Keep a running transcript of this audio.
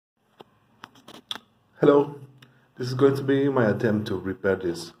Hello, this is going to be my attempt to repair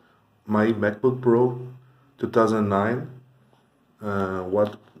my MacBook Pro 2009.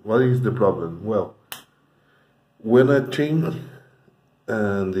 What is the problem? Well, when I change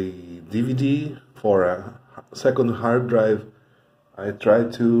the DVD for a second hard drive, I try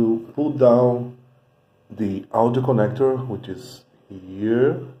to pull down the audio connector, which is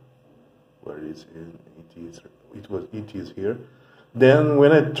here. Where is it? It is here. Then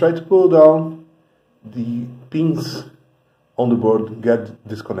when I try to pull down, the pins on the board got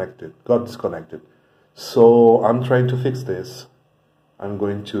disconnected. So I'm trying to fix this. I'm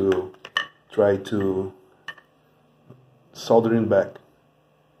going to try to soldering back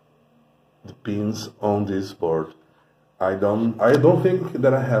the pins on this board. I don't think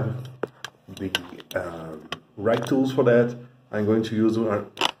that I have the right tools for that. I'm going to use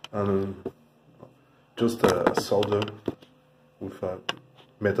just a solder with a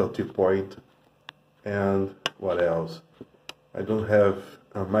metal tip point. And what else? I don't have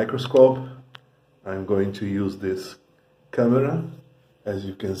a microscope. I'm going to use this camera. As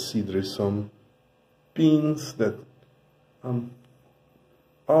you can see, there is some pins that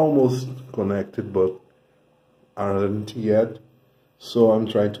almost connected but aren't yet. So I'm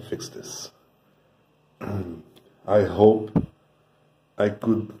trying to fix this. I hope I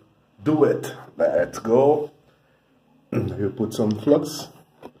could do it. Let's go. I'll put some flux.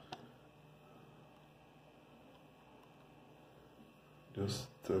 Just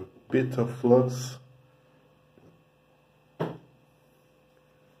a bit of flux.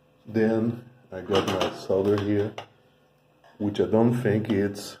 Then I got my solder here, which I don't think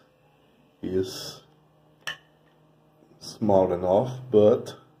is small enough,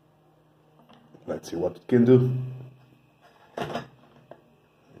 but let's see what it can do. A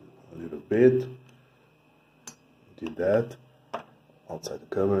little bit. Did that outside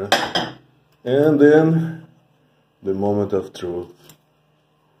the camera. And then the moment of truth.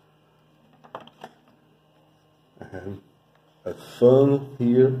 And a funnel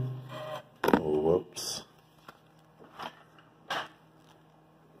here. Oh, whoops.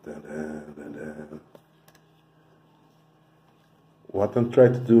 What I'm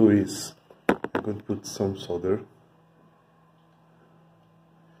trying to do is I'm going to put some solder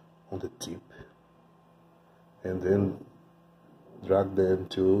on the tip and then drag them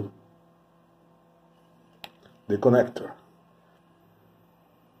to the connector.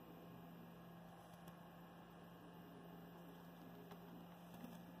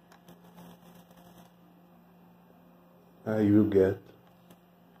 I will get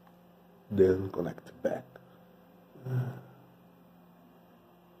then connect back.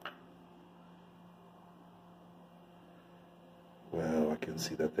 Well, I can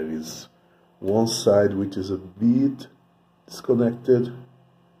see that there is one side which is a bit disconnected,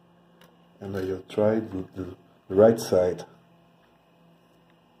 and I will try the right side.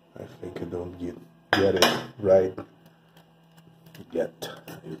 I think I don't get it right yet.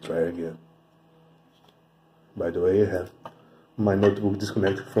 I will try again. By the way, I have my notebook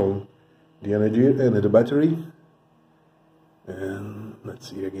disconnected from the energy and the battery. And let's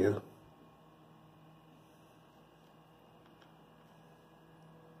see again.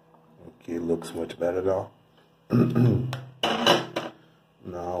 Okay, looks much better now.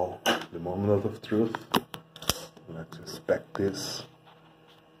 Now, the moment of truth. Let's inspect this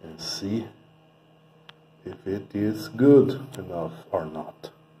and see if it is good enough or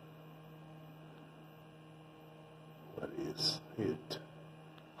not. What is it?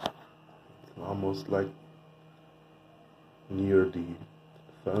 It's almost like near the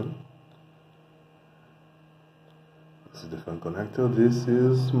fan. This is the fan connector. This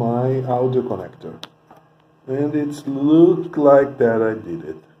is my audio connector, and it's looked like that I did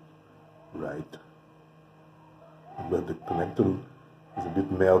it right, but the connector is a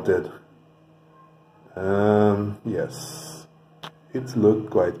bit melted. Yes, it's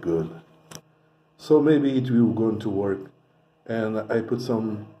looked quite good. So maybe it will going to work. And I put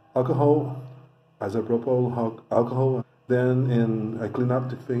some alcohol, isopropyl alcohol, then I clean up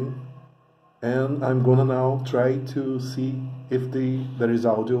the thing, and I'm gonna now try to see if there is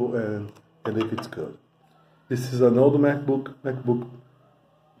audio and if it's good. This is an old MacBook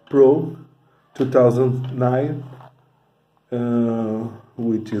Pro 2009,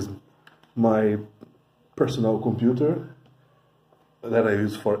 which is my personal computer that I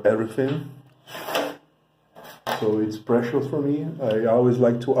use for everything. So it's precious for me. I always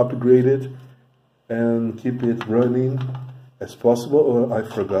like to upgrade it and keep it running as possible. I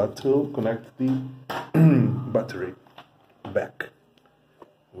forgot to connect the battery back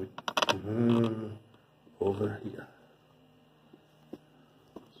over here.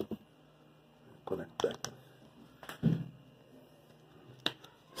 disconnect that.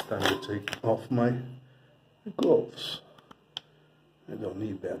 It's time to take off my gloves. I don't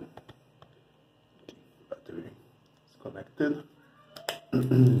need them. Okay, battery is connected.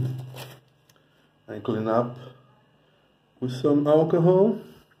 I clean up with some alcohol,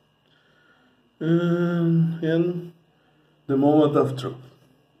 and in the moment of truth,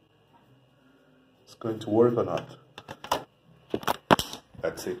 it's going to work or not.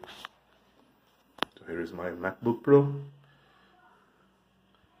 That's it. So here is my MacBook Pro.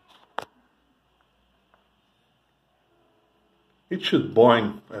 It should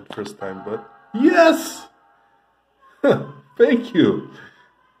boing at first time, but yes! Thank you.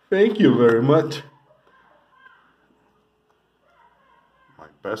 Thank you very much. My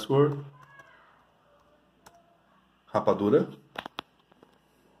password. Rapadura.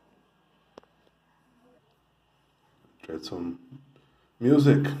 Tried some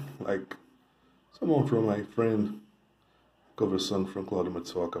music, like someone from my friend. Cover song from Claudio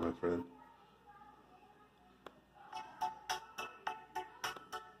Matsuoka, my friend.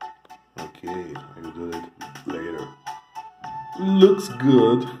 Okay, I will do it later. Looks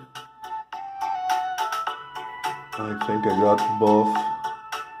good. I think I got both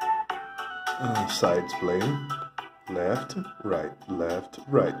sides playing. Left, right, left,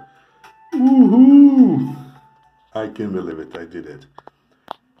 right. Woohoo! I can't believe it, I did it.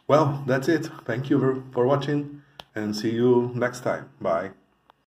 Well, that's it. Thank you for watching and see you next time. Bye.